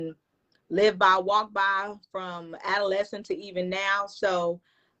live by, walk by from adolescent to even now. So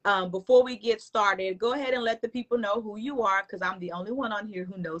before we get started, go ahead and let the people know who you are, because I'm the only one on here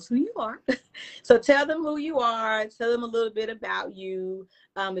who knows who you are. So tell them who you are, tell them a little bit about you.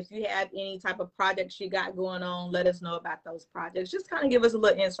 If you have any type of projects you got going on, let us know about those projects. Just kind of give us a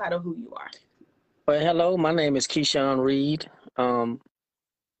little insight of who you are. Well, hello, my name is Keyshawn Reed. I'm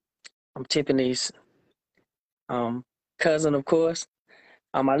Tiffany's cousin, of course.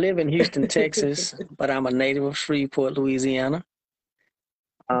 I live in Houston, Texas, but I'm a native of Shreveport, Louisiana.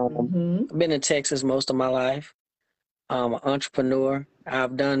 I've been in Texas most of my life. I'm an entrepreneur.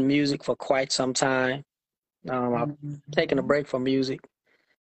 I've done music for quite some time. I've taken a break from music.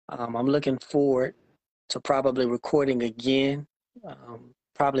 I'm looking forward to probably recording again,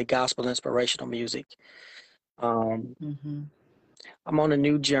 probably gospel inspirational music. I'm on a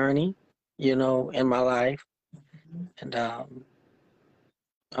new journey, in my life. And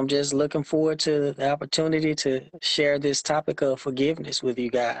I'm just looking forward to the opportunity to share this topic of forgiveness with you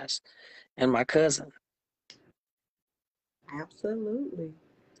guys and my cousin. Absolutely.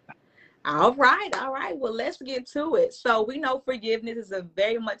 All right. All right. Well, let's get to it. So we know forgiveness is a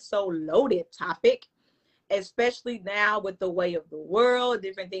very much so loaded topic, especially now with the way of the world,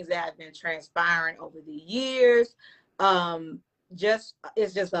 different things that have been transpiring over the years.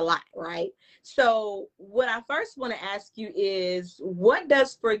 It's just a lot, right? So what I first want to ask you is, what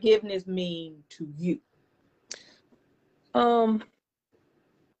does forgiveness mean to you?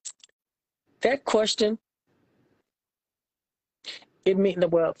 That question,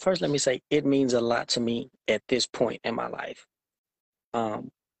 first let me say it means a lot to me at this point in my life.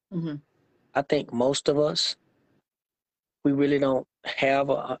 I think most of us, we really don't have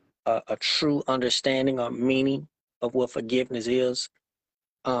a true understanding or meaning of what forgiveness is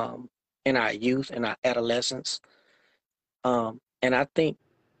in our youth and our adolescence. And I think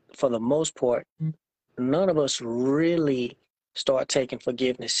for the most part, none of us really start taking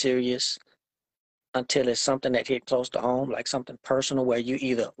forgiveness serious until it's something that hit close to home, like something personal where you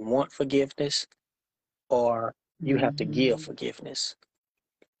either want forgiveness or you have to give forgiveness.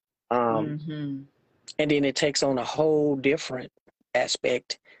 And then it takes on a whole different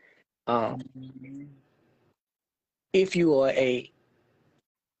aspect. If you are a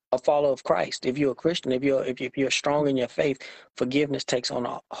follower of Christ, if you're a Christian, if you're strong in your faith, forgiveness takes on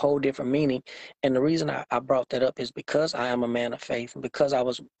a whole different meaning. And the reason I brought that up is because I am a man of faith, and because I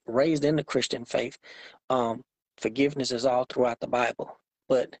was raised in the Christian faith. Forgiveness is all throughout the Bible.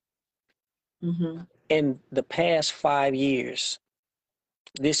 But in the past 5 years,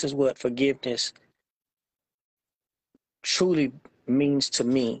 this is what forgiveness truly means to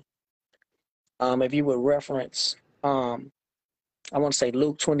me. If you would reference, I want to say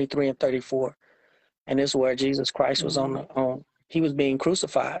Luke 23:34, and this is where Jesus Christ was he was being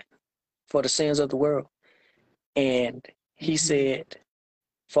crucified for the sins of the world. And he said,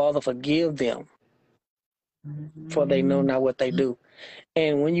 Father, forgive them, for they know not what they do.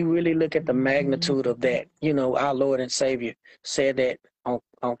 And when you really look at the magnitude of that, our Lord and Savior said that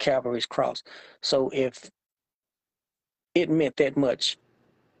on Calvary's cross. So if it meant that much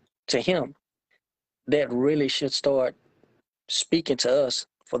to him, that really should start speaking to us,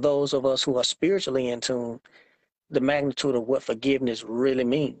 for those of us who are spiritually in tune, the magnitude of what forgiveness really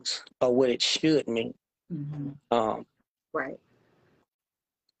means, or what it should mean. Right.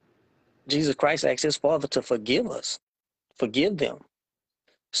 Jesus Christ asked his Father to forgive us, forgive them.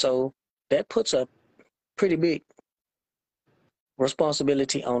 So that puts a pretty big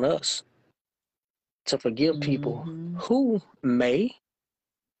responsibility on us to forgive people who may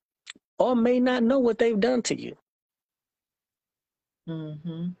or may not know what they've done to you.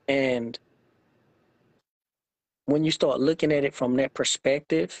 And when you start looking at it from that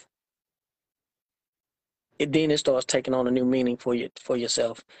perspective, then it starts taking on a new meaning for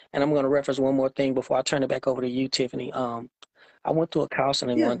yourself. And I'm going to reference one more thing before I turn it back over to you, Tiffany. I went through a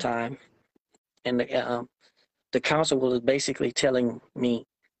counseling one time, and the counselor was basically telling me,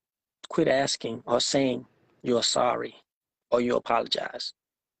 quit asking or saying you're sorry or you apologize.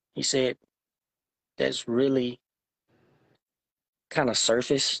 He said, that's really kind of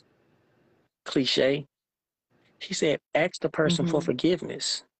surface, cliche. He said, ask the person for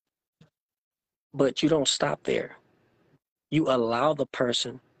forgiveness, but you don't stop there. You allow the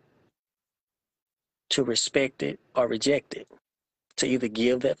person to respect it or reject it, to either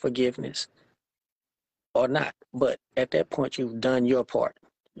give that forgiveness or not. But at that point, you've done your part.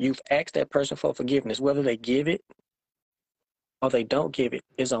 You've asked that person for forgiveness. Whether they give it or they don't give it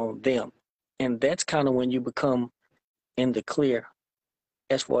is on them. And that's kind of when you become in the clear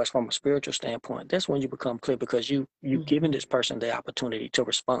as far as from a spiritual standpoint. That's when you become clear, because you've given this person the opportunity to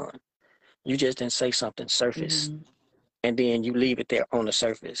respond. You just didn't say something surface, Mhm. and then you leave it there on the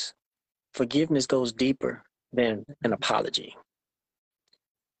surface. Forgiveness goes deeper than an apology.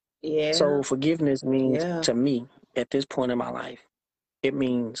 Yeah. So forgiveness means Yeah. to me at this point in my life, it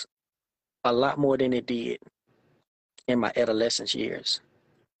means a lot more than it did in my adolescence years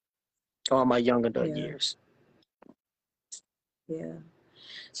or my young adult Yeah. years. Yeah.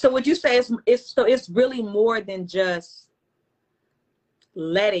 So would you say it's really more than just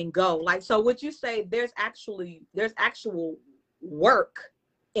letting go? Like, so would you say there's actual work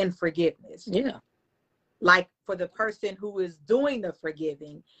in forgiveness? Yeah, Like for the person who is doing the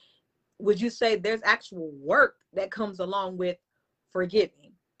forgiving, would you say there's actual work that comes along with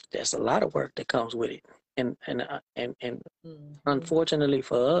forgiving? there's a lot of work that comes with it, and Mhm. unfortunately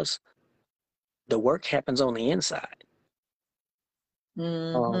for us, the work happens on the inside.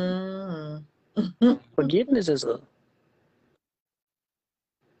 Um, Mhm. forgiveness is a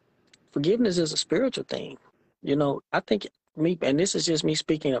forgiveness is a spiritual thing. You know, I think me, and this is just me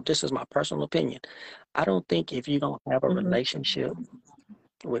speaking up. This is my personal opinion. I don't think if you don't have a Mhm. relationship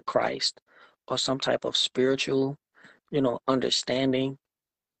with Christ or some type of spiritual, understanding,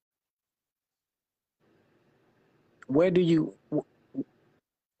 where do you,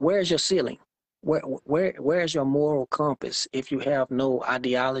 where's your ceiling? Where's your moral compass if you have no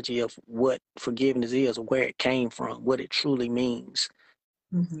ideology of what forgiveness is, where it came from, what it truly means?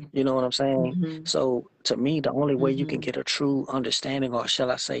 Mhm. You know what I'm saying? Mhm. So to me, the only way you can Mhm. get a true understanding, or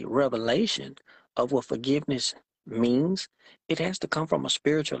shall I say, revelation of what forgiveness means, it has to come from a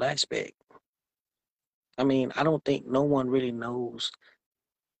spiritual aspect. I mean, I don't think no one really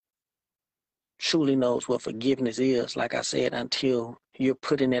truly knows what forgiveness is, like I said, until you're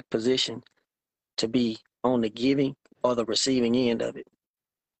put in that position to be on the giving or the receiving end of it.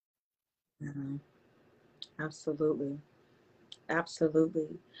 Mhm. Absolutely.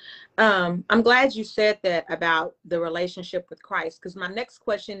 Absolutely. I'm glad you said that about the relationship with Christ, because my next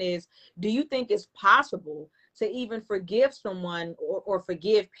question is, do you think it's possible to even forgive someone or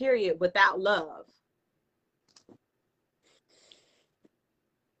forgive, period, without love?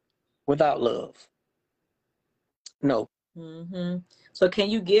 Without love, no. Hmm. So can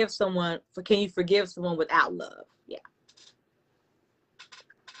you forgive someone without love? Yeah.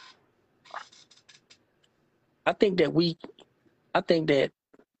 I think that we, I think that,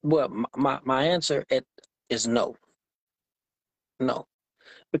 well, my answer is no. No.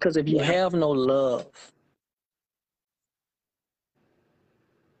 Because if you Yeah. have no love,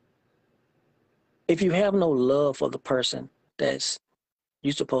 if you have no love for the person that's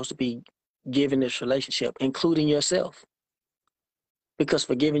you're supposed to be giving this relationship, including yourself, because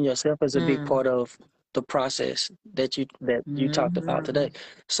forgiving yourself is a big Mm. part of the process that you talked about Hmm. today.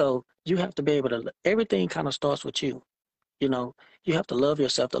 So you have to be able to. Everything kind of starts with you. You know, you have to love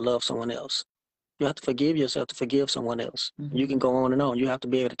yourself to love someone else. You have to forgive yourself to forgive someone else. You can Hmm. go on and on. You have to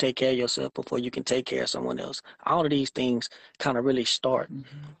be able to take care of yourself before you can take care of someone else. All of these things kind of really start Hmm.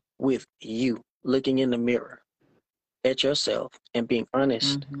 with you looking in the mirror at yourself and being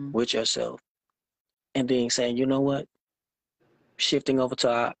honest Hmm. with yourself, and then saying, you know what, shifting over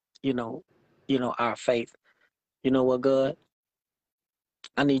to our, you know, our faith. You know what, God,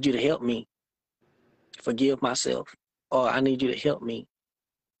 I need you to help me forgive myself, or I need you to help me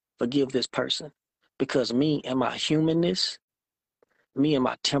forgive this person, because me and my humanness, me and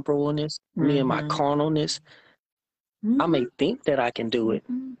my temporalness, me and my Hmm. carnalness, I may think that I can do it,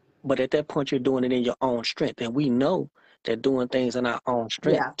 Hmm. but at that point, you're doing it in your own strength. And we know that doing things in our own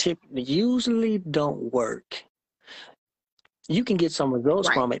strength Yeah. usually don't work. You can get some results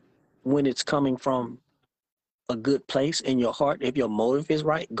Right. from it when it's coming from a good place in your heart. If your motive is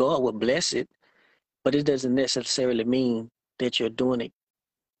right, God will bless it, but it doesn't necessarily mean that you're doing it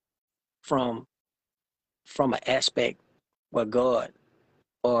from an aspect where God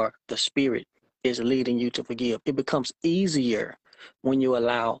or the Spirit is leading you to forgive. It becomes easier when you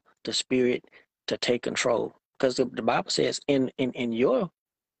allow the Spirit to take control. Because the Bible says, in your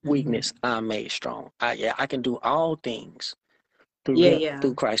Hmm. weakness, I'm made strong. I can do all things through Yeah. him, Yeah.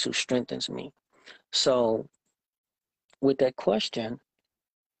 through Christ who strengthens me. So with that question,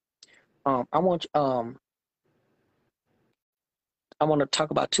 I want I want to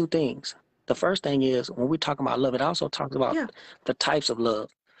talk about two things. The first thing is, when we talk about love, it also talks about Yeah. the types of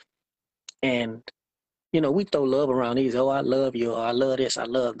love. And we throw love around easy. Oh, I love you, or I love this, I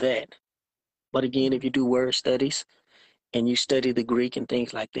love that. But again, if you do word studies and you study the Greek and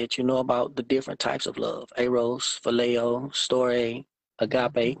things like that, you know about the different types of love: eros, phileo, storge,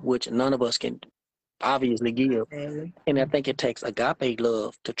 agape, which none of us can obviously give. Okay. And I think it takes agape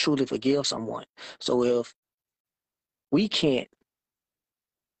love to truly forgive someone. So if we can't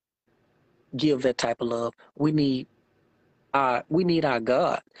give that type of love. We need our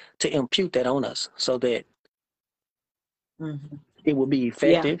God to impute that on us so that Mm-hmm. it will be Yeah.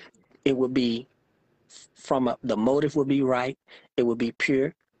 effective. It will be the motive will be right. It will be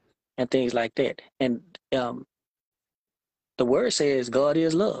pure and things like that. And um, the word says God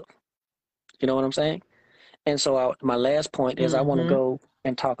is love. You know what I'm saying? And so my last point is I want to Mm-hmm. go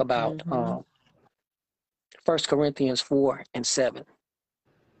and talk about Mm-hmm. 1 Corinthians 4 and 7.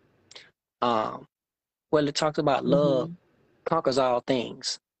 Um, well, it talks about love Mm-hmm. conquers all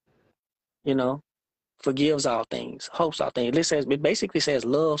things, you know, forgives all things, hopes all things. It basically says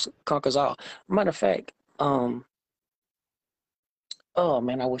love conquers all. Matter of fact, oh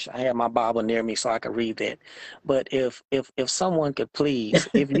man, I wish I had my Bible near me so I could read that. But if someone could please,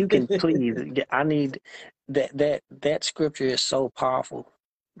 if you can please, I need that scripture is so powerful.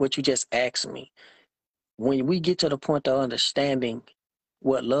 What you just asked me. When we get to the point of understanding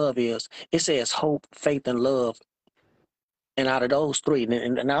what love is, it says hope, faith, and love. And out of those three,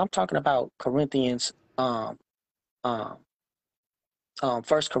 and now I'm talking about Corinthians, um,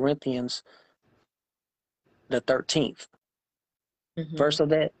 1 Corinthians, the 13th Mm-hmm. verse of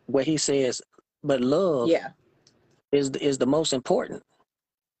that, where he says, but love Yeah. is the most important.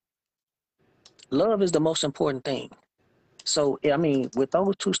 Love is the most important thing. So, I mean, with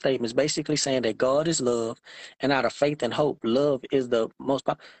those two statements, basically saying that God is love, and out of faith and hope, love is the most.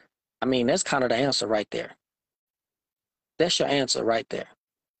 I mean, that's kind of the answer right there. That's your answer right there.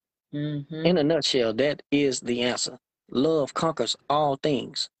 Mm-hmm. In a nutshell, that is the answer. Love conquers all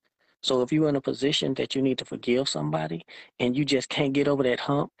things. So if you're in a position that you need to forgive somebody and you just can't get over that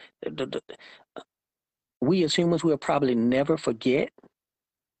hump, we as humans will probably never forget,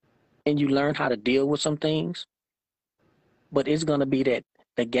 and you learn how to deal with some things, but it's gonna be that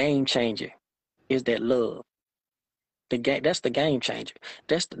the game changer is that love. That's the game changer.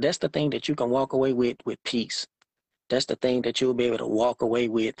 That's the thing that you can walk away with peace. That's the thing that you'll be able to walk away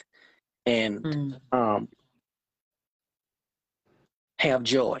with and Mm. um have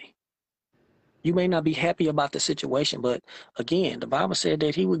joy. You may not be happy about the situation, but again, the Bible said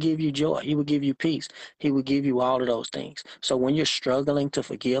that he would give you joy. He would give you peace. He would give you all of those things. So when you're struggling to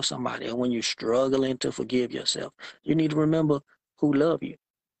forgive somebody or when you're struggling to forgive yourself, you need to remember who love you.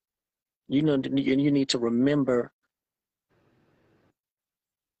 You need to remember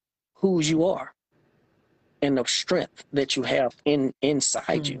whose you are and the strength that you have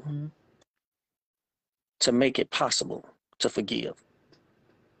inside you Mm-hmm. to make it possible to forgive.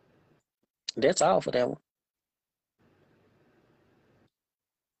 That's all for that one.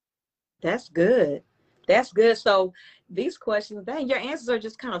 That's good. That's good. So these questions, dang, your answers are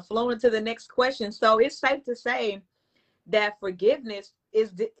just kind of flowing to the next question. So it's safe to say that forgiveness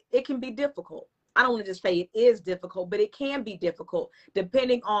it can be difficult. I don't want to just say it is difficult, but it can be difficult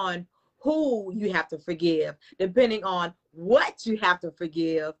depending on who you have to forgive, depending on what you have to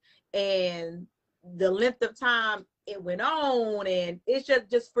forgive, and the length of time it went on. And it's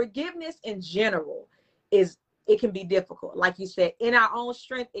just forgiveness in general is it can be difficult. Like you said, in our own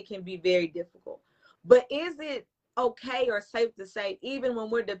strength, it can be very difficult. But is it okay or safe to say, even when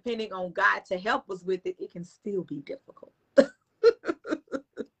we're depending on God to help us with it, it can still be difficult?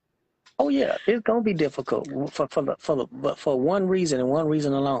 Oh yeah, it's gonna be difficult but for one reason and one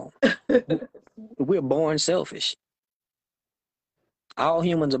reason alone. We're born selfish. All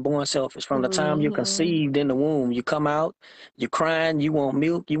humans are born selfish. From the time you're Mm-hmm. conceived in the womb, you come out, you're crying, you want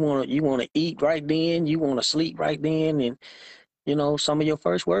milk, you want to eat right then, you want to sleep right then, and some of your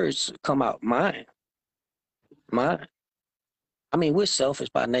first words come out, mine, mine. I mean, we're selfish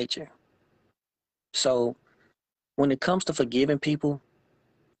by nature. So when it comes to forgiving people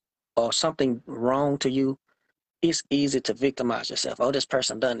or something wrong to you, it's easy to victimize yourself. Oh, this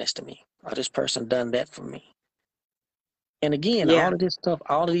person done this to me. Oh, this person done that for me. And again, all Yeah. of this stuff,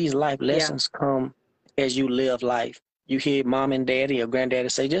 all of these life Yeah. lessons come as you live life. You hear mom and daddy or granddaddy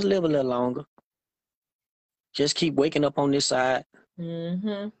say, just live a little longer. Just keep waking up on this side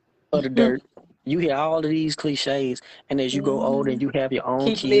Mm-hmm. of the dirt. You hear all of these cliches, and as you grow older Mm-hmm. and you have your own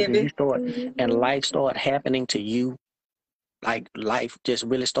Keep kids and living. and Mm-hmm. life start happening to you, like life just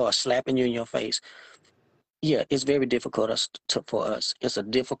really starts slapping you in your face. Yeah, it's very difficult for us. It's a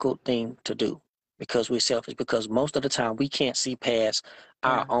difficult thing to do because we're selfish. Because most of the time we can't see past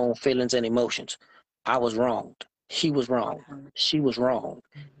our Yeah. own feelings and emotions. I was wronged. He was wrong. She was wrong.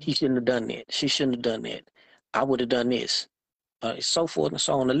 He shouldn't have done that. She shouldn't have done that. I would have done this. So forth and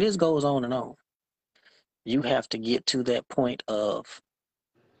so on. The list goes on and on. You have to get to that point of,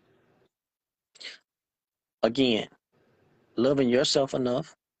 again, loving yourself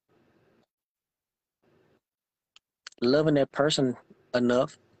enough, loving that person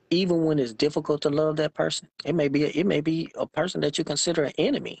enough even when it's difficult to love that person, it may be a person that you consider an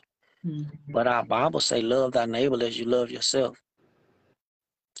enemy. Mm-hmm. But our Bible say, love thy neighbor as you love yourself.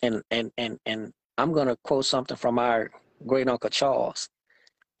 And I'm gonna quote something from our great uncle Charles.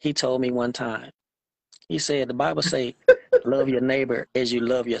 He told me one time, he said, the Bible say, love your neighbor as you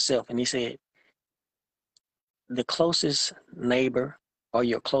love yourself. And he said, the closest neighbor or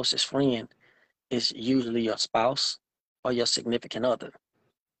your closest friend is usually your spouse or your significant other.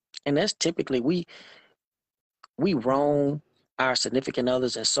 And that's typically, we wrong our significant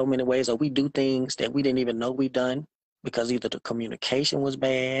others in so many ways, or we do things that we didn't even know we done because either the communication was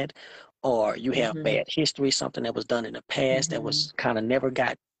bad, or you have bad history, something that was done in the past that was kind of never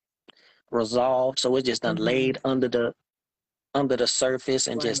got resolved. So it's just done laid under the surface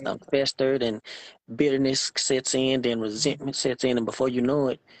and just Right. festered, and bitterness sets in, then resentment sets in, and before you know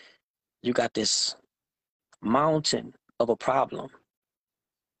it, you got this mountain of a problem.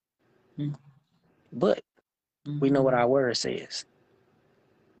 But we know what our word says.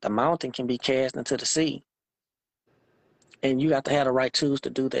 The mountain can be cast into the sea, and you got to have the right tools to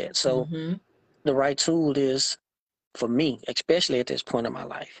do that. So the right tool is, for me, especially at this point in my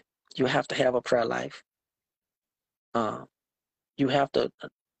life, you have to have a prayer life. You have to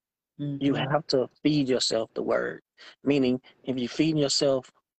feed yourself the word. Meaning, if you're feeding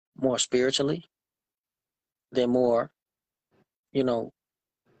yourself more spiritually, then more, you know,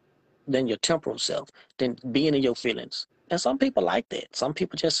 than your temporal self, than being in your feelings. And some people like that. Some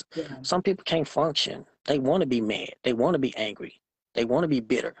people can't function. They want to be mad. They want to be angry. They want to be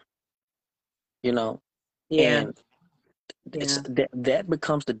bitter, you know, Yeah. and that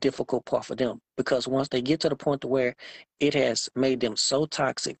becomes the difficult part for them, because once they get to the point to where it has made them so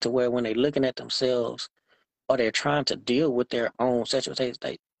toxic to where when they're looking at themselves or they're trying to deal with their own situations,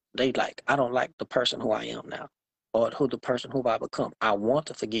 they like, I don't like the person who I am now, or the person who I become. I want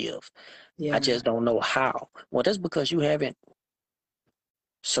to forgive. I just don't know how. Well, that's because you haven't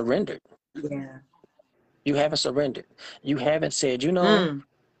surrendered. Yeah. You haven't surrendered. You haven't said, you know,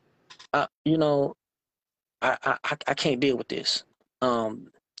 I can't deal with this.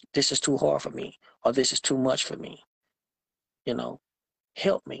 This is too hard for me, or this is too much for me. You know,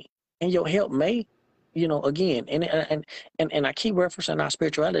 help me. And your help may, again, and I keep referencing our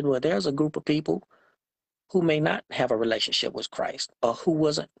spirituality, where there's a group of people who may not have a relationship with Christ, or who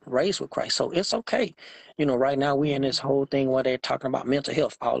wasn't raised with Christ. So it's okay. Right now we're in this whole thing where they're talking about mental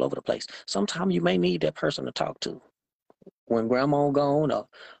health all over the place. Sometimes you may need that person to talk to. When grandma gone, or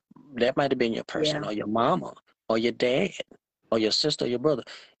that might have been your person, or your mama, or your dad, or your sister, or your brother.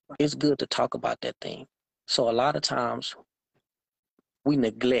 It's good to talk about that thing. So a lot of times we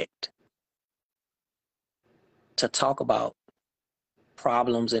neglect to talk about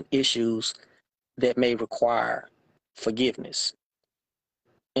problems and issues that may require forgiveness.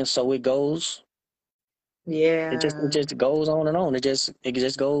 And so it goes, it just goes on and on. It just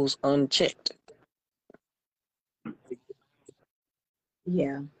goes unchecked.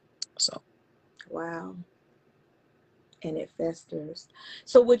 Yeah. So Wow. And it festers.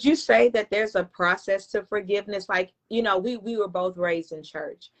 So would you say that there's a process to forgiveness? Like, we were both raised in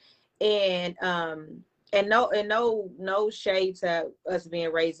church, and no shade to us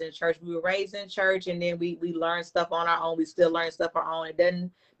being raised in church. We were raised in church, and then we learned stuff on our own. We still learn stuff on our own. It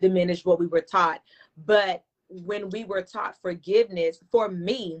doesn't diminish what we were taught. But when we were taught forgiveness, for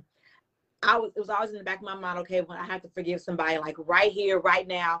me, it was always in the back of my mind, okay, when I have to forgive somebody, like right here, right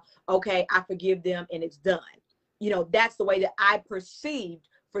now, okay, I forgive them and it's done. That's the way that I perceived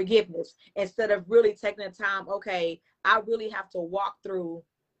forgiveness, instead of really taking the time, okay, I really have to walk through,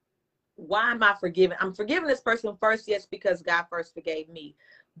 why am I forgiving? I'm forgiving this person first, yes, because God first forgave me.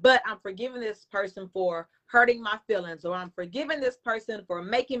 But I'm forgiving this person for hurting my feelings, or I'm forgiving this person for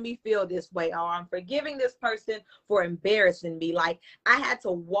making me feel this way, or I'm forgiving this person for embarrassing me. Like, I had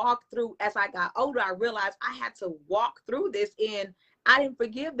to walk through, as I got older, I realized I had to walk through this, and I didn't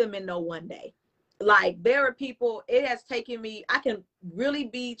forgive them in no one day. Like, there are people, it has taken me, I can really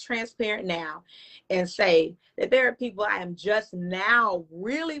be transparent now and say that there are people I am just now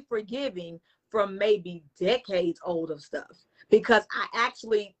really forgiving from maybe decades old of stuff, because I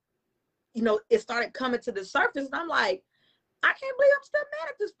actually, it started coming to the surface, and I'm like, I can't believe I'm still mad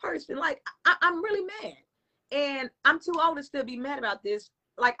at this person. Like, I'm really mad, and I'm too old to still be mad about this.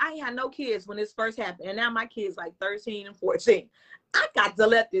 Like, I had no kids when this first happened, and now my kids like 13 and 14. I got to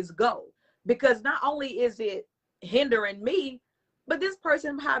let this go, because not only is it hindering me, but this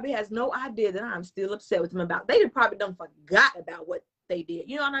person probably has no idea that I'm still upset with them about. They probably don't forgot about what they did.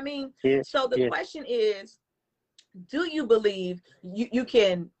 You know what I mean? yeah, So the yeah. question is, do you believe you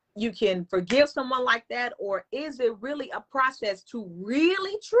can you can forgive someone like that, or is it really a process to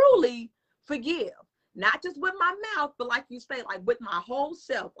really truly forgive? Not just with my mouth, but like you say, like with my whole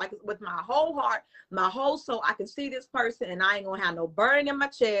self, like with my whole heart, my whole soul. I can see this person and I ain't gonna have no burden in my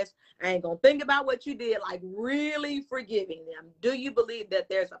chest. I ain't gonna think about what you did, like really forgiving them. Do you believe that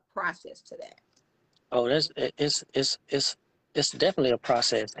there's a process to that? Oh, it's definitely a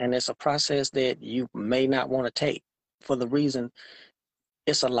process, and it's a process that you may not want to take for the reason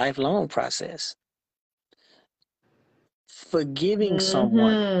it's a lifelong process. Forgiving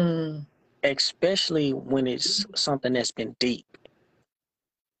someone, Mm-hmm. especially when it's something that's been deep.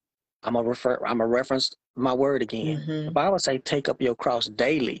 I'm gonna reference my word again. The Mm-hmm. Bible say, "Take up your cross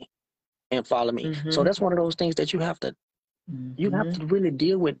daily and follow me." So Mm-hmm. that's one of those things that you have Mm-hmm. to really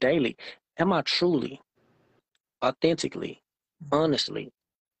deal with daily. Am I truly, authentically, honestly,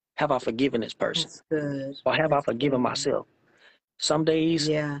 have I forgiven this person, That's good. or have I That's forgiven good. myself? Some days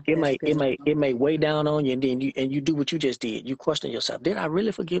Yeah, it that's may it good. may it may weigh down on you, and then you do what you just did. You question yourself: Did I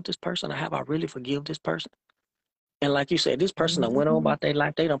really forgive this person, or have I really forgive this person? And like you said, this person that went on Mm-hmm. about their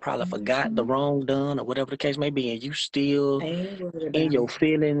life, they done probably forgot the Mm-hmm. wrong done or whatever the case may be, and you still Ain't worried in about your it.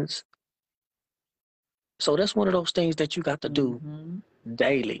 feelings. So that's one of those things that you got to do Mm-hmm.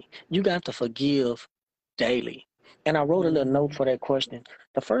 daily. You got to forgive daily. And I wrote a little note Mm-hmm. for that question.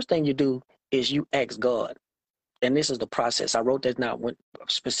 The first thing you do is you ask God. And this is the process. I wrote this down,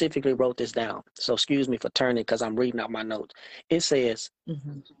 specifically wrote this down. So excuse me for turning because I'm reading out my notes. It says,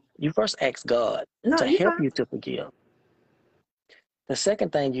 Mm-hmm. you first ask God No, to you help fine. you to forgive. The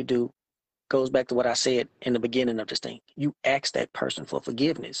second thing you do goes back to what I said in the beginning of this thing. You ask that person for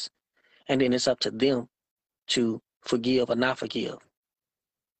forgiveness. And then it's up to them to forgive or not forgive.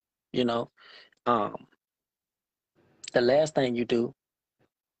 You know, um, the last thing you do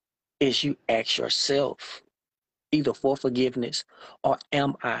is you ask yourself either for forgiveness or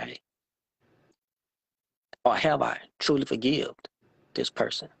have I truly forgiven this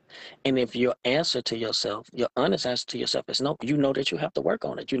person? And if your answer to yourself, your honest answer to yourself is no, you know that you have to work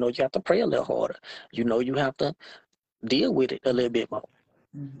on it. You know you have to pray a little harder. You know you have to deal with it a little bit more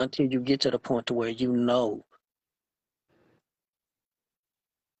Mm-hmm. until you get to the point to where you know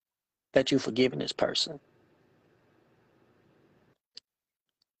that you've forgiven this person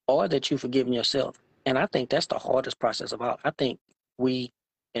or that you've forgiven yourself. And I think that's the hardest process of all. I think we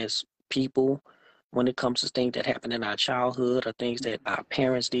as people, when it comes to things that happened in our childhood or things that our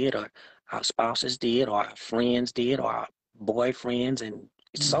parents did or our spouses did or our friends did or our boyfriends, and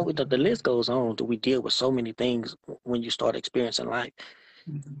so the list goes on. Do we deal with so many things when you start experiencing life?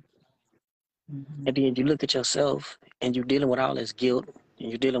 Mm-hmm. Mm-hmm. And then you look at yourself and you're dealing with all this guilt and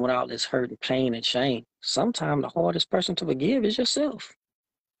you're dealing with all this hurt and pain and shame. Sometimes the hardest person to forgive is yourself.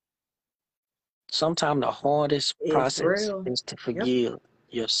 Sometimes the hardest It's process real. is to Yep. forgive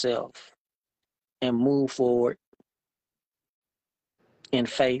yourself and move forward in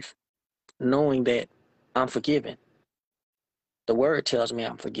faith, knowing that I'm forgiven. The word tells me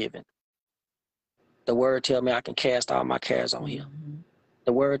I'm forgiven. The word tells me I can cast all my cares on him. Mm-hmm.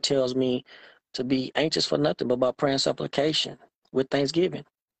 The word tells me to be anxious for nothing but by prayer and supplication with thanksgiving.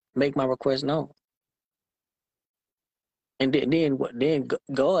 Make my request known. And then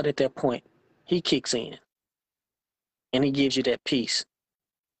God at that point, he kicks in and he gives you that peace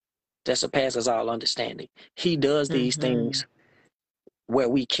that surpasses all understanding. He does these Mm-hmm. things where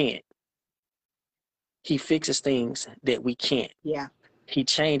we can't. He fixes things that we can't. Yeah. He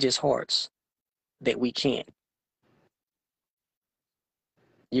changes hearts that we can't.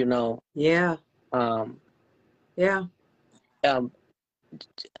 You know, Yeah. um, Yeah. um,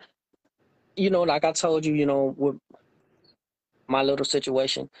 like I told you, with my little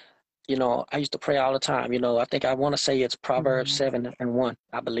situation, I used to pray all the time. I think I want to say it's Proverbs Mm-hmm. 7:1,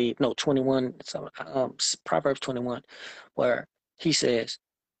 I believe. No, 21. Proverbs 21, where he says,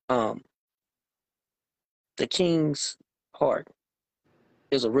 um, the king's heart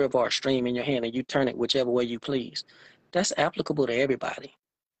is a river or stream in your hand, and you turn it whichever way you please. That's applicable to everybody.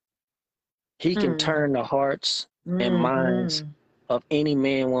 He can turn the hearts and minds Mm-hmm. of any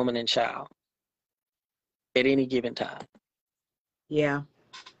man, woman, and child at any given time. Yeah.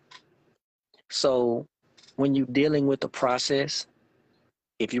 So when you're dealing with the process,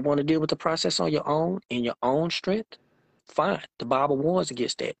 if you want to deal with the process on your own, in your own strength, fine. The Bible warns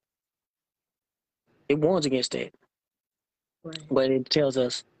against that. It warns against that. Right. But it tells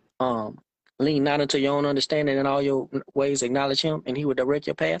us, um, lean not into your own understanding, in all your ways acknowledge him, and he will direct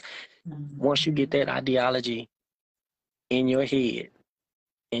your path. Once you get Mm-hmm. that ideology in your head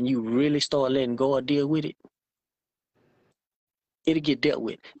and you really start letting God deal with it, it'll get dealt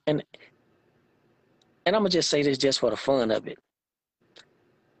with. And I'm gonna just say this just for the fun of it.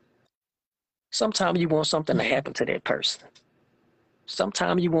 Sometimes you want something to happen to that person.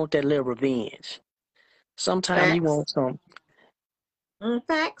 Sometimes you want that little revenge. Sometimes you Facts. want some.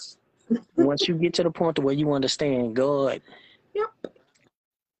 Facts. Once you get to the point where you understand God, Yep.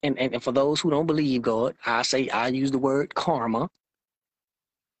 and for those who don't believe God, I use the word karma,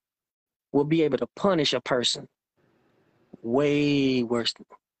 will be able to punish a person way worse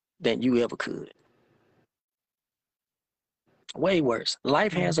than you ever could. Way worse.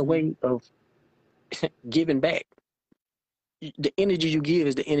 Life has a way of giving back. The energy you give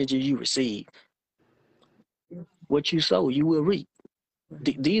is the energy you receive. What you sow, you will reap.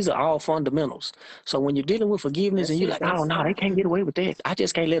 These are all fundamentals. So when you're dealing with forgiveness That's and you're it. like, oh no, they can't get away with that. I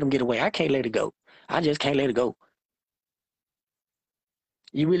just can't let them get away. I can't let it go. I just can't let it go.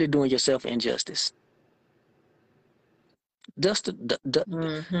 You're really doing yourself injustice.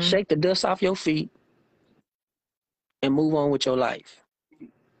 Shake the dust off your feet and move on with your life.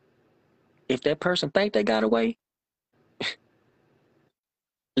 If that person think they got away,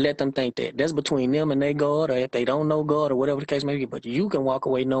 let them think that. That's between them and their God, or if they don't know God or whatever the case may be. But you can walk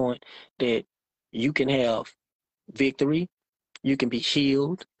away knowing that you can have victory, you can be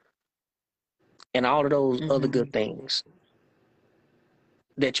healed, and all of those other good things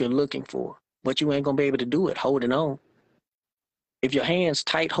that you're looking for. But you ain't gonna be able to do it holding on. If your hands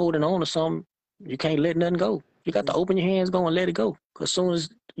tight holding on to something, you can't let nothing go. You got to open your hands, go and let it go. Because as soon as,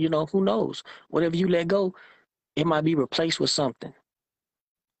 who knows? Whatever you let go, it might be replaced with something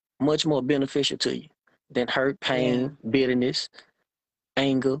much more beneficial to you than hurt, pain, bitterness,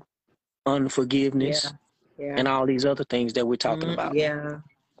 anger, unforgiveness, and all these other things that we're talking about. Yeah.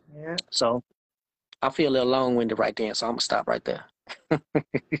 So I feel a little long-winded right there, so I'm gonna stop right there.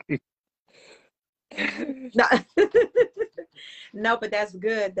 No. No, but that's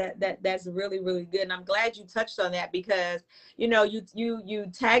good. That's really, really good. And I'm glad you touched on that because you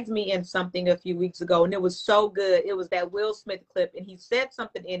tagged me in something a few weeks ago and it was so good. It was that Will Smith clip and he said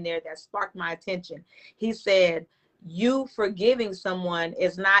something in there that sparked my attention. He said, you forgiving someone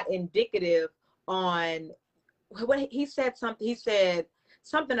is not indicative on what he said. He said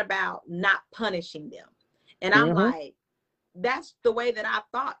something about not punishing them. And I'm like, that's the way that I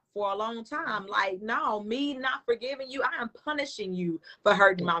thought for a long time. Like, no, me not forgiving you, I am punishing you for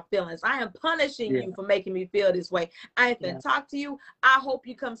hurting my feelings. I am punishing you for making me feel this way. I ain't finna talk to you. I hope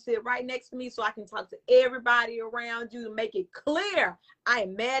you come sit right next to me so I can talk to everybody around you to make it clear I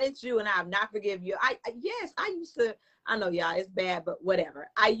am mad at you and I have not forgiven you. Yes, I used to, I know y'all, it's bad, but whatever.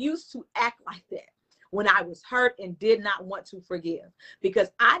 I used to act like that when I was hurt and did not want to forgive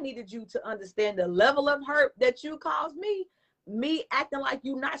because I needed you to understand the level of hurt that you caused me acting like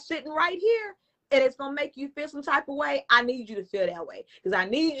you not sitting right here and it's gonna make you feel some type of way. I need you to feel that way because I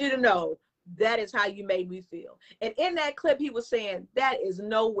need you to know that is how you made me feel. And in that clip he was saying that is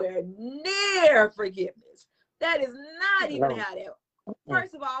nowhere near forgiveness. That is not even how that.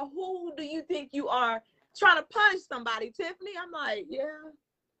 First of all, who do you think you are trying to punish somebody, Tiffany? I'm like,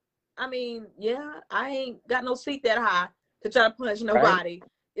 I mean, I ain't got no seat that high to try to punish nobody,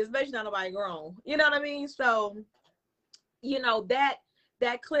 especially not nobody grown. You know what I mean? So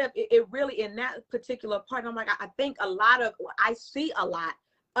that clip, it really, in that particular part, I'm like, I think I see a lot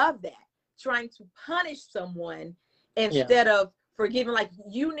of that, trying to punish someone instead of forgiving. Like,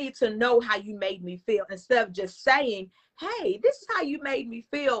 you need to know how you made me feel instead of just saying, hey, this is how you made me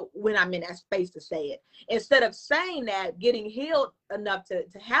feel when I'm in that space to say it. Instead of saying that, getting healed enough to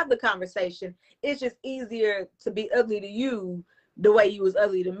have the conversation, it's just easier to be ugly to you the way you was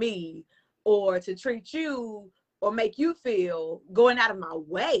ugly to me, or to treat you or make you feel, going out of my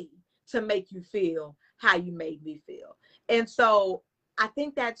way to make you feel how you made me feel. And so I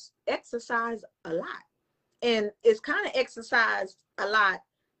think that's exercised a lot. And it's kind of exercised a lot,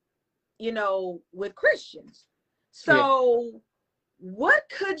 with Christians. So what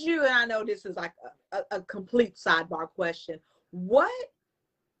could you, and I know this is like a complete sidebar question, what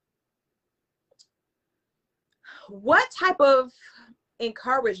type of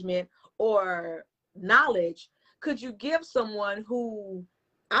encouragement or knowledge could you give someone who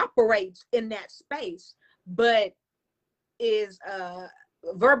operates in that space but is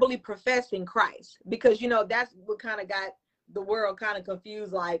verbally professing Christ? Because that's what kind of got the world kind of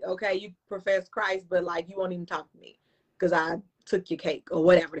confused. Like, okay, you profess Christ, but like you won't even talk to me because I took your cake or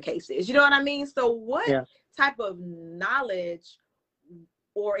whatever the case is. You know what I mean? So what type of knowledge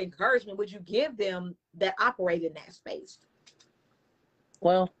or encouragement would you give them that operate in that space?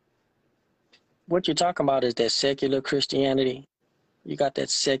 Well, what you're talking about is that secular Christianity. You got that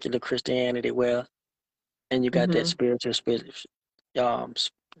secular Christianity and you got that spiritual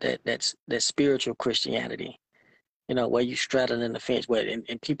that spiritual Christianity. you know, where you straddling the fence, where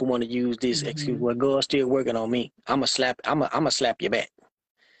and people want to use this excuse, Mm-hmm. well, God's still working on me. I'ma slap you back.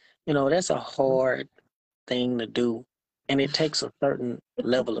 You know, that's a hard thing to do. And it takes a certain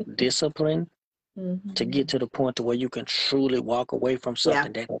level of discipline to Mm-hmm. get to the point to where you can truly walk away from Yeah.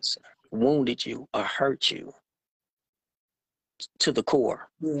 something that has wounded you or hurt you to the core.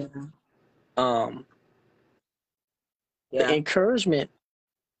 Yeah. Um, the Yeah. encouragement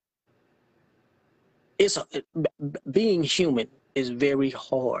is being human is very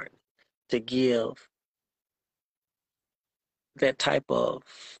hard to give that type of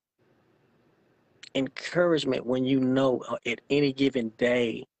encouragement when you know at any given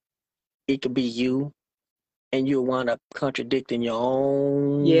day it could be you and you'll wind up contradicting your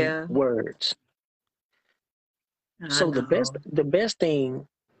own Yeah. words. I So know. the best thing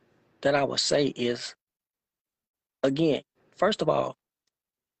that I would say is, again, first of all,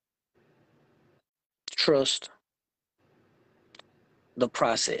 trust the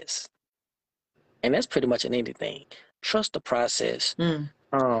process. And that's pretty much in anything. Trust the process. Mm,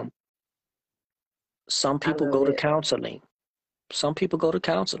 Um, some I people love go to it. counseling. Some people go to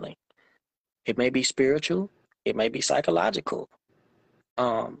counseling. It may be spiritual, it may be psychological.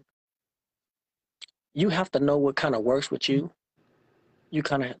 Um, you have to know what kind of works with you. You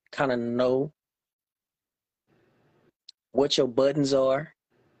kind of know what your buttons are.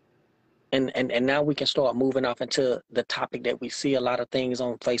 And now we can start moving off into the topic that we see a lot of things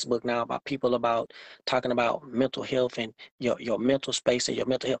on Facebook now about people about talking about mental health and your mental space and your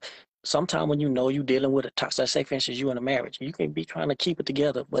mental health. Sometimes when you know you're dealing with a toxic, say for instance, you in a marriage, you can be trying to keep it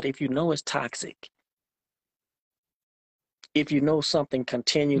together, but if you know it's toxic, if you know something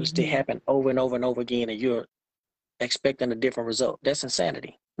continues to Mm-hmm. happen over and over and over again and you're expecting a different result, that's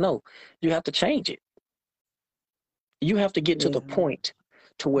insanity. No, you have to change it. You have to get to Yeah. the point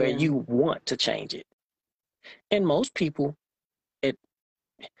to where Yeah. you want to change it. And most people, it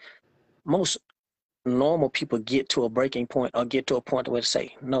most normal people get to a breaking point or get to a point where they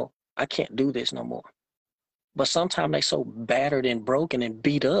say, no, I can't do this no more. But sometimes they so battered and broken and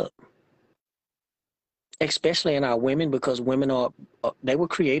beat up, especially in our women, because women are, they were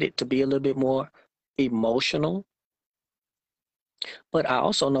created to be a little bit more emotional. But I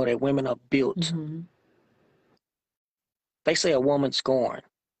also know that women are built, Mm-hmm. they say a woman's scorn,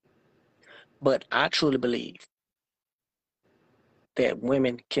 but I truly believe that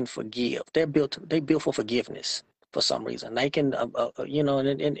women can forgive. They built for forgiveness for some reason. They can, you know,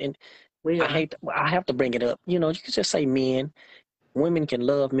 and We are. I have to bring it up. You know, you can just say men. Women can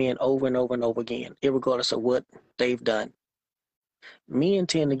love men over and over and over again, regardless of what they've done. Men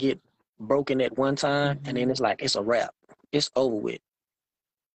tend to get broken at one time, and then Mm-hmm. it's like it's a wrap. It's over with.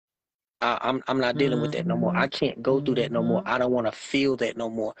 I'm not dealing with that no more. Mm-hmm. I can't go through that no more. Mm-hmm. I don't want to feel that no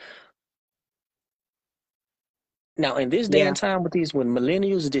more. Now, in this day Yeah. and time, with these, when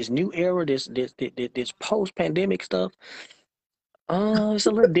millennials, this new era, this post pandemic stuff, it's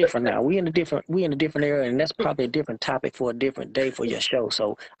a little different now. We in a different era, and that's probably a different topic for a different day for your show.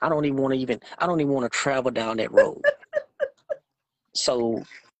 So I don't even want to travel down that road. So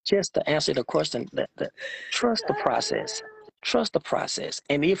just to answer the question, that trust the process. Trust the process.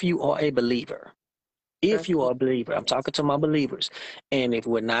 And if Trust you the are a believer, I'm process. talking to my believers. And if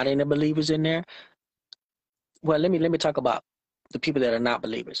we're not any believers in there, well, let me talk about the people that are not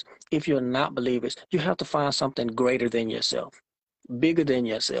believers. If you're not believers, you have to find something greater than yourself, bigger than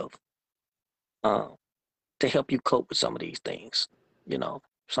yourself, uh, to help you cope with some of these things. You know,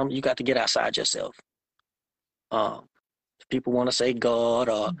 some you got to get outside yourself. Um, People want to say God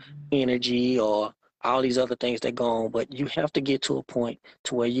or Mhm. energy or all these other things that go on, but you have to get to a point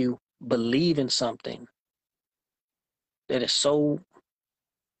to where you believe in something that is so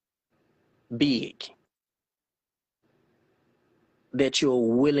big that you're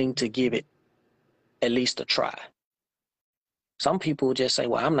willing to give it at least a try. Some people just say,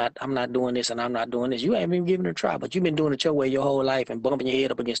 well, I'm not doing this and I'm not doing this. You haven't even given it a try, but you've been doing it your way your whole life and bumping your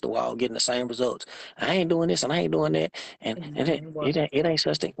head up against the wall, getting the same results. I ain't doing this and I ain't doing that. And it ain't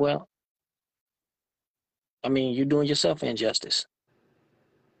such thing. Well, I mean, you're doing yourself injustice.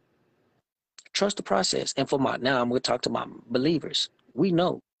 Trust the process. And now I'm going to talk to my believers. We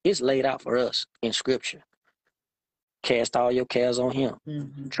know it's laid out for us in scripture. Cast all your cares on him.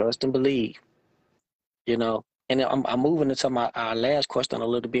 Mhm. Trust and believe, you know. And I'm moving into our last question a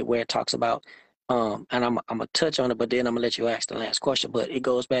little bit where it talks about, and I'm going to touch on it, but then I'm going to let you ask the last question. But it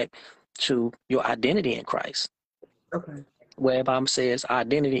goes back to your identity in Christ. Okay. Where Bible says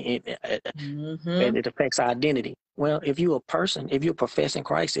identity, Mm-hmm. it affects identity. Well, if you're a person, if you're professing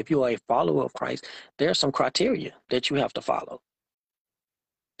Christ, if you are a follower of Christ, there's some criteria that you have to follow.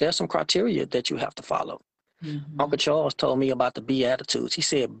 There's some criteria that you have to follow. Uncle Charles told me about the Beatitudes. He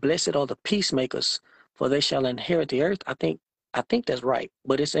said, "Blessed are the peacemakers, for they shall inherit the earth." I think that's right,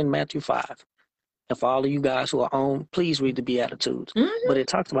 but it's in Matthew 5. And for all of you guys who are on, please read the Beatitudes. But it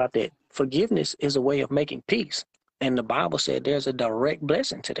talks about that forgiveness is a way of making peace. And the Bible said there's a direct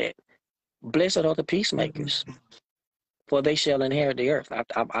blessing to that. Blessed are the peacemakers, for they shall inherit the earth.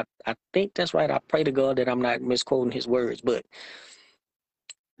 I think that's right. I pray to God that I'm not misquoting his words, but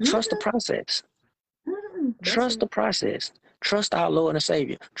trust the process. Trust the process. Trust our Lord and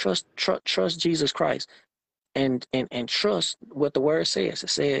Savior. Trust Jesus Christ. And trust what the word says. It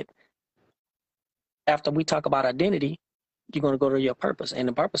said, after we talk about identity, you're going to go to your purpose. And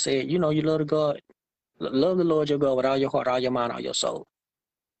the purpose said, you love the God, love the Lord your God with all your heart, all your mind, all your soul.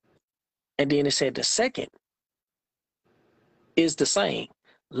 And then it said the second is the same.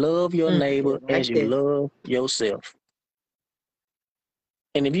 Love your neighbor as you love yourself.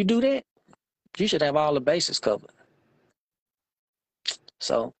 And if you do that, you should have all the bases covered.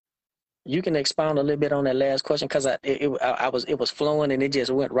 So you can expound a little bit on that last question, because it was flowing and it just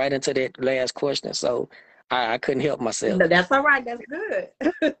went right into that last question. So I couldn't help myself. No, that's all right. That's good.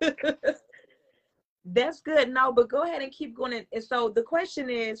 That's good. No, but go ahead and keep going. And so the question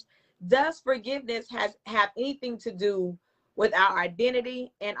is, does forgiveness have anything to do with our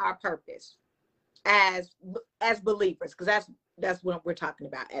identity and our purpose as believers? Because that's what we're talking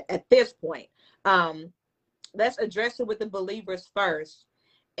about at this point. Let's address it with the believers first,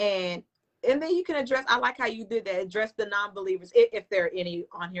 and then you can address. I like how you did that. Address the non-believers if there are any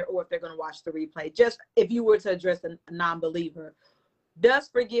on here, or if they're going to watch the replay. Just if you were to address a non-believer, does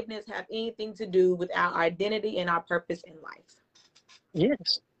forgiveness have anything to do with our identity and our purpose in life?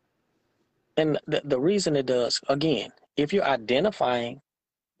 Yes. And the reason it does, again, if you're identifying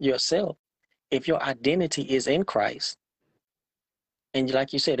yourself, if your identity is in Christ, and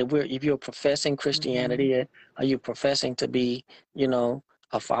like you said, if you're professing Christianity, or you're professing to be,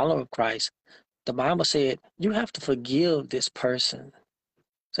 a follower of Christ, the Bible said you have to forgive this person.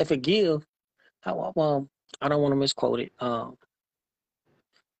 Say forgive. Well, I don't want to misquote it.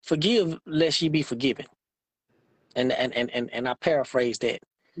 Forgive lest ye be forgiven. And I paraphrase that.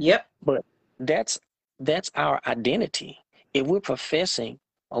 Yep. But that's our identity. If we're professing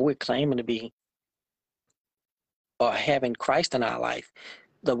or we're claiming to be or having Christ in our life,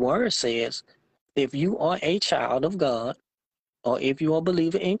 the word says, if you are a child of God, or if you are a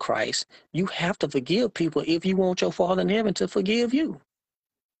believer in Christ, you have to forgive people if you want your Father in heaven to forgive you.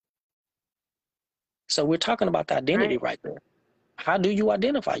 So we're talking about the identity right there. How do you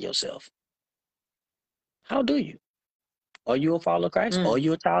identify yourself? How do you? Are you a follower of Christ? Are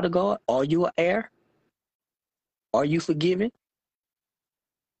you a child of God? Are you an heir? Are you forgiven?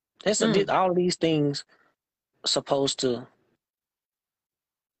 All of these things supposed to.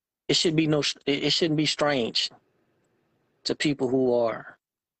 It shouldn't be strange to people who are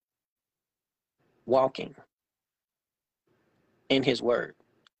walking in His Word.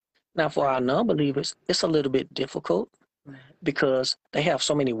 Now, for our non-believers, it's a little bit difficult because they have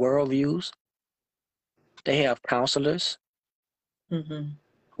so many worldviews. They have counselors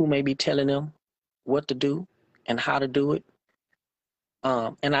who may be telling them what to do and how to do it.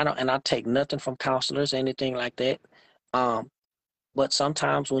 And I take nothing from counselors or anything like that. But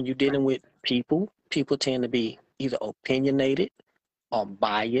sometimes when you're dealing with people tend to be either opinionated or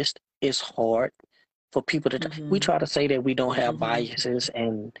biased. It's hard for people to. We try to say that we don't have biases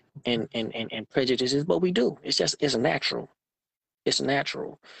and prejudices, but we do. It's natural. It's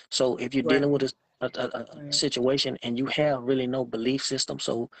natural. So if you're dealing with a situation and you have really no belief system,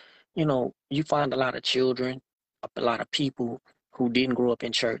 so you find a lot of children, a lot of people who didn't grow up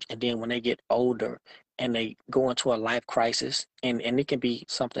in church, and then when they get older and they go into a life crisis, and it can be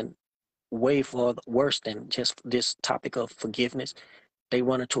something way worse than just this topic of forgiveness. They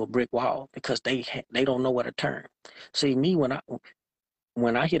run into a brick wall because they don't know where to turn. See, me, when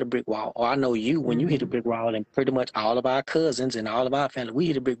I hit a brick wall, or I know you, when you hit a brick wall, and pretty much all of our cousins and all of our family, we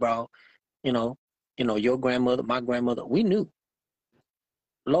hit a brick wall, your grandmother, my grandmother, we knew,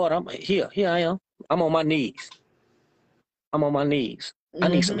 Lord, I'm here I am. I'm on my knees. I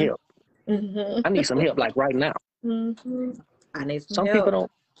need some help. I need some help like right now. I need some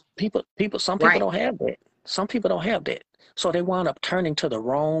help. People don't have that. Some people don't have that. So they wind up turning to the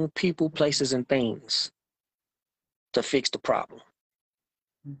wrong people, places, and things to fix the problem.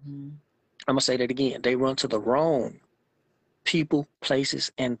 I'm going to say that again. They run to the wrong people,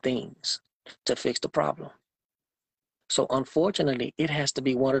 places, and things to fix the problem. So unfortunately, it has to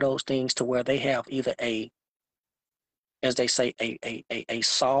be one of those things to where they have either as they say, a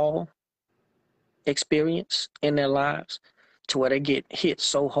Saul experience in their lives, to where they get hit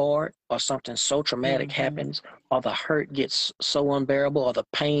so hard, or something so traumatic happens, or the hurt gets so unbearable, or the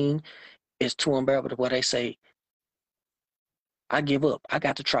pain is too unbearable to where they say, I give up. I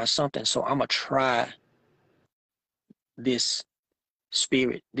got to try something. So I'm going to try this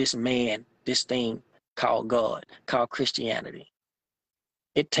spirit, this man, this thing called God, called Christianity.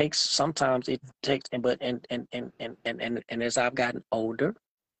 Sometimes it takes, and as I've gotten older,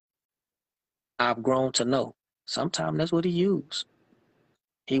 I've grown to know sometimes that's what he used.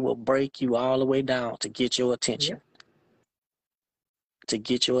 He will break you all the way down to get your attention. Yep. To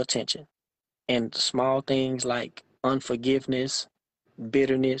get your attention. And small things like unforgiveness,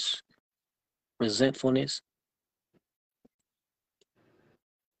 bitterness, resentfulness,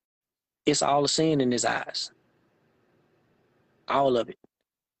 it's all a sin in his eyes. All of it.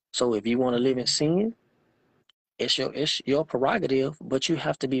 So if you want to live in sin, it's your prerogative, but you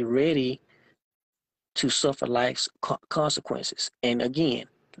have to be ready to suffer life's consequences. And again,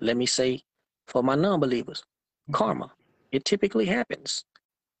 let me say, for my non-believers, karma, it typically happens.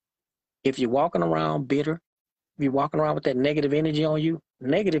 If you're walking around bitter, if you're walking around with that negative energy on you,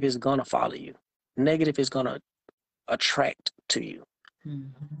 negative is going to follow you. Negative is going to attract to you.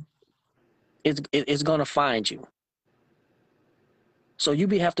 It's going to find you. So you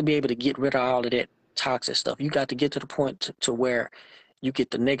have to be able to get rid of all of that toxic stuff. You got to get to the point to where you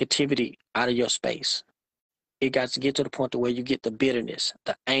get the negativity out of your space. It got to get to the point to where you get the bitterness,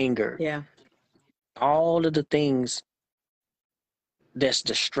 the anger, all of the things that's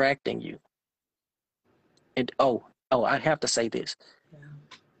distracting you. And I have to say this.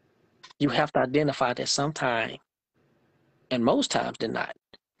 You have to identify that sometime, and most times than not,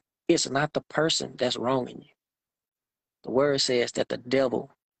 it's not the person that's wronging you. The word says that the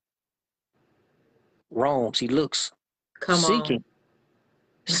devil roams. He looks, seeking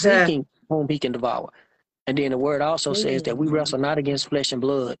whom he can devour. And then the word also says that we wrestle not against flesh and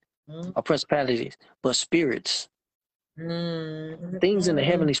blood or principalities, but spirits, things in the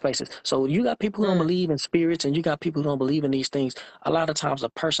heavenly spaces. So you got people who don't believe in spirits, and you got people who don't believe in these things. A lot of times, a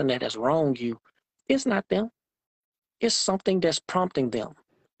person that has wronged you, it's not them. It's something that's prompting them.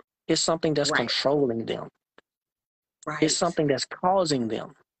 It's something that's controlling them. It's something that's causing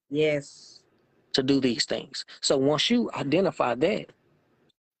them to do these things. So once you identify that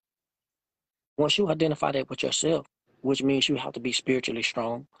with yourself, which means you have to be spiritually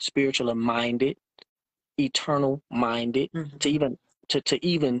strong, spiritually minded, eternal minded, to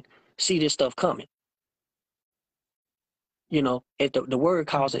even see this stuff coming. You know, the word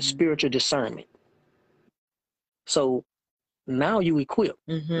calls it spiritual discernment. So now you equip.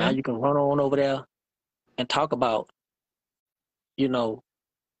 Now you can run on over there and talk about, you know,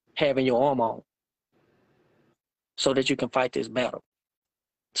 having your arm on so that you can fight this battle.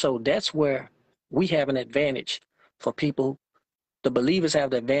 So that's where we have an advantage for people. The believers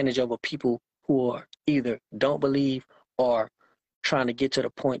have the advantage over people who are either don't believe or trying to get to the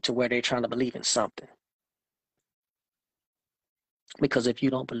point to where they're trying to believe in something. Because if you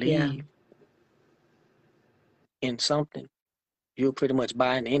don't believe in something, you'll pretty much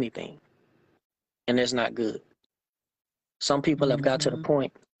buy into anything. And that's not good. Some people have got to the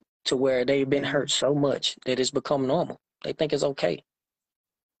point to where they've been hurt so much that it's become normal. They think it's okay.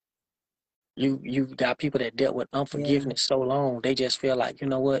 You've got people that dealt with unforgiveness so long, they just feel like, you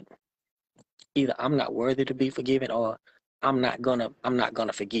know what? Either I'm not worthy to be forgiven, or I'm not gonna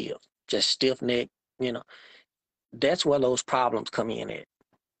forgive. Just stiff neck, you know. That's where those problems come in at.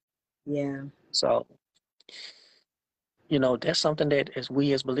 Yeah. So, you know, that's something that as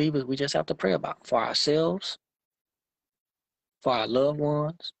believers, we just have to pray about for ourselves, for our loved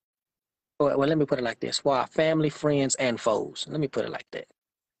ones. Well, let me put it like this: for our family, friends, and foes. Let me put it like that.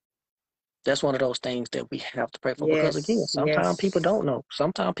 That's one of those things that we have to pray for, because again, sometimes people don't know.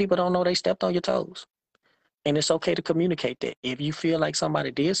 Sometimes people don't know they stepped on your toes. And it's okay to communicate that. If you feel like somebody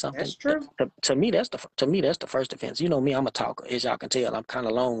did something, that's true. To me, that's the first offense. You know me, I'm a talker. As y'all can tell, I'm kind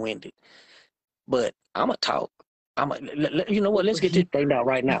of long-winded. But I'm a talk. You know what? Let's get this thing out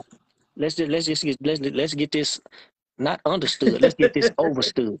right now. Let's get this not understood. Let's get this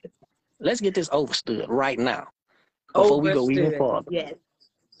overstood. Let's get this overstood right now before we go even farther. Yes.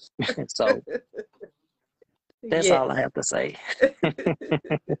 So that's all I have to say.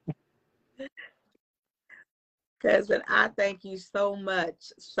 Cousin, I thank you so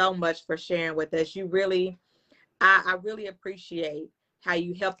much for sharing with us. You really, I really appreciate how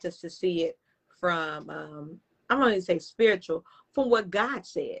you helped us to see it from, I'm going to say spiritual, from what God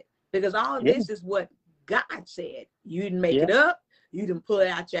said, because all of this is what God said. You didn't make it up. You didn't pull it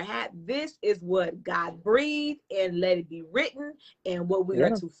out your hat. This is what God breathed and let it be written and what we are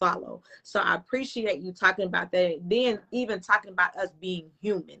to follow. So I appreciate you talking about that. Then even talking about us being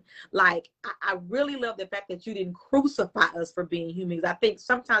human. Like, I really love the fact that you didn't crucify us for being human. I think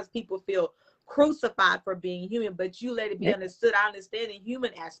sometimes people feel crucified for being human, but you let it be understood. I understand the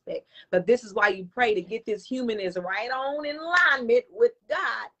human aspect, but this is why you pray to get this humanist right on in alignment with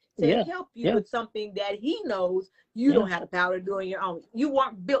God to help you with something that he knows you don't have the power to do on your own. You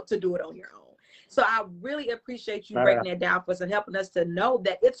weren't built to do it on your own. So I really appreciate you breaking that down for us and helping us to know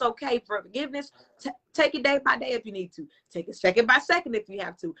that it's okay for forgiveness. Take it day by day if you need to. Take it second by second if you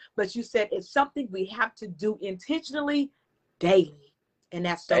have to. But you said it's something we have to do intentionally daily. And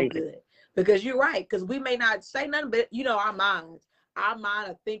that's so good. Because you're right. Because we may not say nothing, but you know, our mind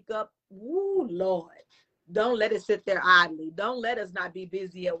will think up, woo, Lord. Don't let it sit there idly. Don't let us not be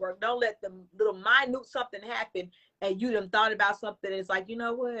busy at work. Don't let the little minute something happen and you done thought about something. And it's like, you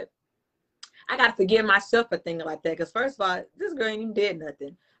know what? I got to forgive myself for thinking like that. Because first of all, this girl ain't even did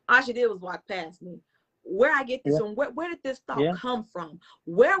nothing. All she did was walk past me. Where I get this from? Where did this thought come from?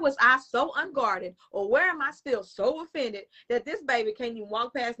 Where was I so unguarded? Or where am I still so offended that this baby can't even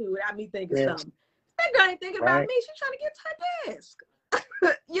walk past me without me thinking something? That girl ain't thinking about me. She's trying to get to her desk.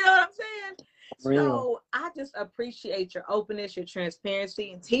 You know what I'm saying? So I just appreciate your openness, your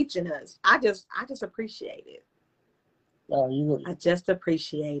transparency, and teaching us. I just appreciate it. I just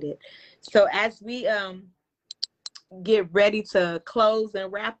appreciate it. So as we get ready to close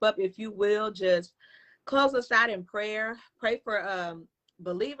and wrap up, if you will, just close us out in prayer. Pray for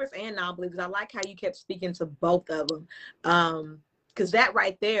believers and non-believers. I like how you kept speaking to both of them, because that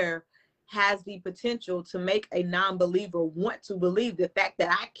right there has the potential to make a non-believer want to believe the fact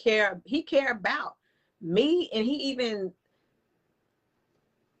that he cared about me, and he even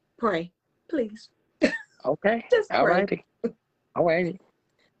pray, please. Okay. Just All pray. righty. All righty.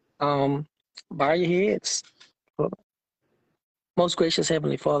 Bow your heads. Most gracious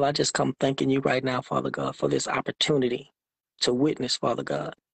Heavenly Father, I just come thanking you right now, Father God, for this opportunity to witness, Father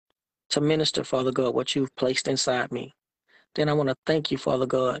God, to minister, Father God, what you've placed inside me. Then I want to thank you, Father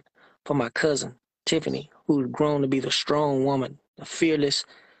God, for my cousin, Tiffany, who's grown to be the strong woman, the fearless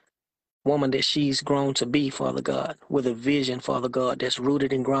woman that she's grown to be, Father God, with a vision, Father God, that's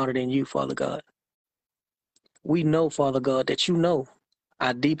rooted and grounded in you, Father God. We know, Father God, that you know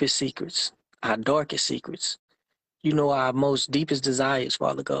our deepest secrets, our darkest secrets. You know our most deepest desires,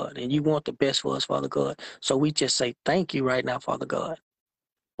 Father God, and you want the best for us, Father God. So we just say thank you right now, Father God.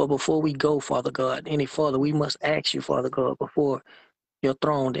 But before we go, Father God, any further, we must ask you, Father God, before your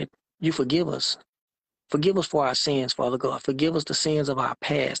throne that you forgive us. Forgive us for our sins, Father God. Forgive us the sins of our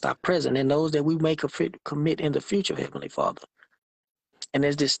past, our present, and those that we may commit in the future, Heavenly Father. And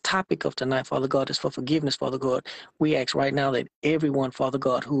as this topic of tonight, Father God, is for forgiveness, Father God, we ask right now that everyone, Father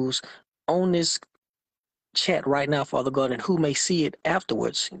God, who's on this chat right now, Father God, and who may see it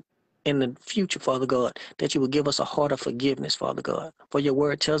afterwards in the future, Father God, that you will give us a heart of forgiveness, Father God. For your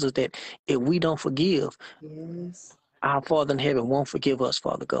word tells us that if we don't forgive, our Father in heaven won't forgive us,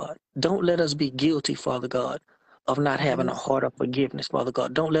 Father God. Don't let us be guilty, Father God, of not having a heart of forgiveness, Father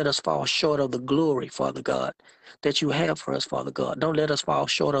God. Don't let us fall short of the glory, Father God, that you have for us, Father God. Don't let us fall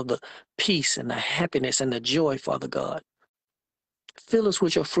short of the peace and the happiness and the joy, Father God. Fill us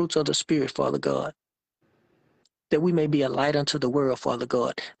with your fruits of the Spirit, Father God, that we may be a light unto the world, Father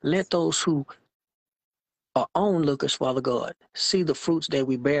God. Let those who are onlookers, Father God, see the fruits that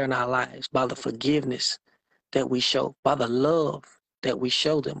we bear in our lives by the forgiveness that we show, by the love that we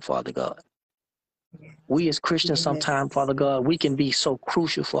show them, Father God. We as Christians sometimes, Father God, we can be so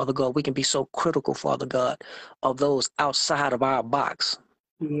crucial, Father God. We can be so critical, Father God, of those outside of our box.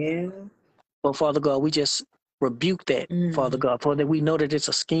 But Father God, we just rebuke that, Father God, for that we know that it's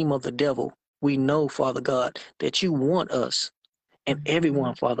a scheme of the devil. We know, Father God, that you want us and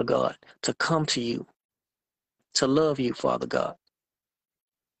everyone, Father God, to come to you, to love you, Father God.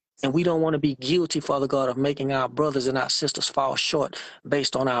 And we don't want to be guilty, Father God, of making our brothers and our sisters fall short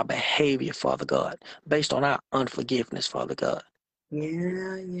based on our behavior, Father God, based on our unforgiveness, Father God.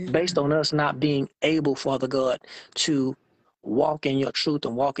 Based on us not being able, Father God, to walk in your truth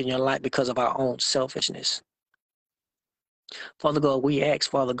and walk in your light because of our own selfishness. Father God, we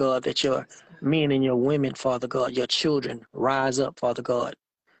ask, Father God, that your men and your women, Father God, your children rise up, Father God.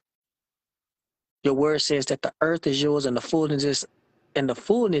 Your word says that the earth is yours and the fullness and the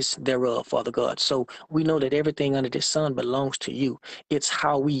fullness thereof, Father God. So we know that everything under the sun belongs to you. It's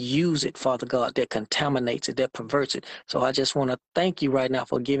how we use it, Father God, that contaminates it, that perverts it. So I just want to thank you right now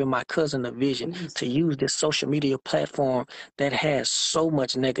for giving my cousin the vision to use this social media platform that has so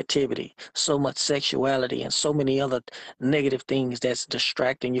much negativity, so much sexuality, and so many other negative things that's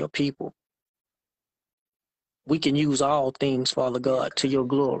distracting your people. We can use all things, Father God, to your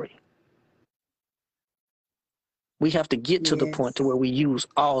glory. We have to get to the point to where we use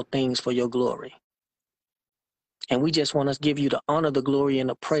all things for your glory. And we just want to give you the honor, the glory, and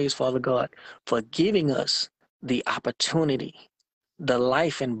the praise, Father God, for giving us the opportunity, the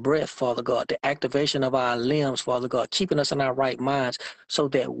life and breath, Father God, the activation of our limbs, Father God, keeping us in our right minds so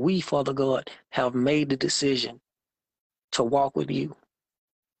that we, Father God, have made the decision to walk with you.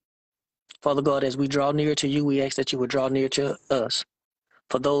 Father God, as we draw near to you, we ask that you would draw near to us.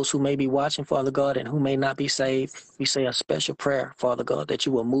 For those who may be watching, Father God, and who may not be saved, we say a special prayer, Father God, that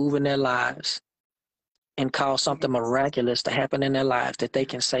you will move in their lives and cause something miraculous to happen in their lives, that they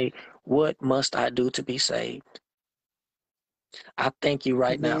can say, what must I do to be saved? I thank you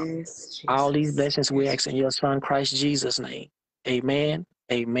right now. All these blessings we ask in your Son, Christ Jesus' name. Amen,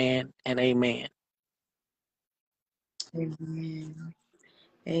 amen, and amen. Amen.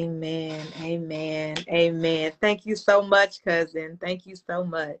 Amen. Amen. Amen. Thank you so much, cousin. Thank you so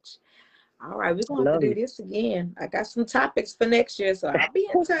much. All right, we're going to have to do this again. I got some topics for next year, so I'll be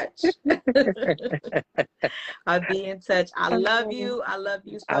in touch. I'll be in touch. I love you. I love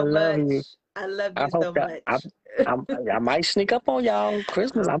you so much. You. I love you so much. I might sneak up on y'all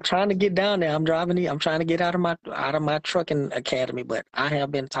Christmas. I'm trying to get down there. I'm trying to get out of my trucking academy, but I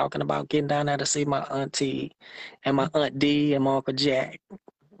have been talking about getting down there to see my auntie and my Aunt D and my Uncle Jack,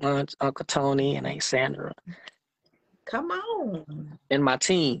 Uncle Tony and Aunt Sandra. Come on. And my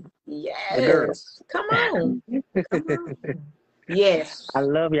team. Yes. The girls. Come on. Come on. Yes. I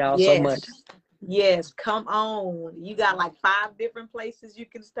love y'all so much. Yes, come on. You got like 5 different places you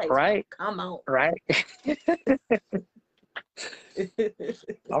can stay. Right. So come on. Right.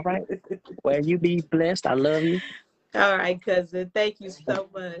 All right. Well, you be blessed. I love you. All right, cousin. Thank you so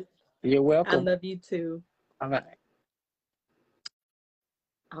much. You're welcome. I love you too. All right.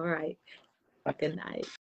 All right. Good night.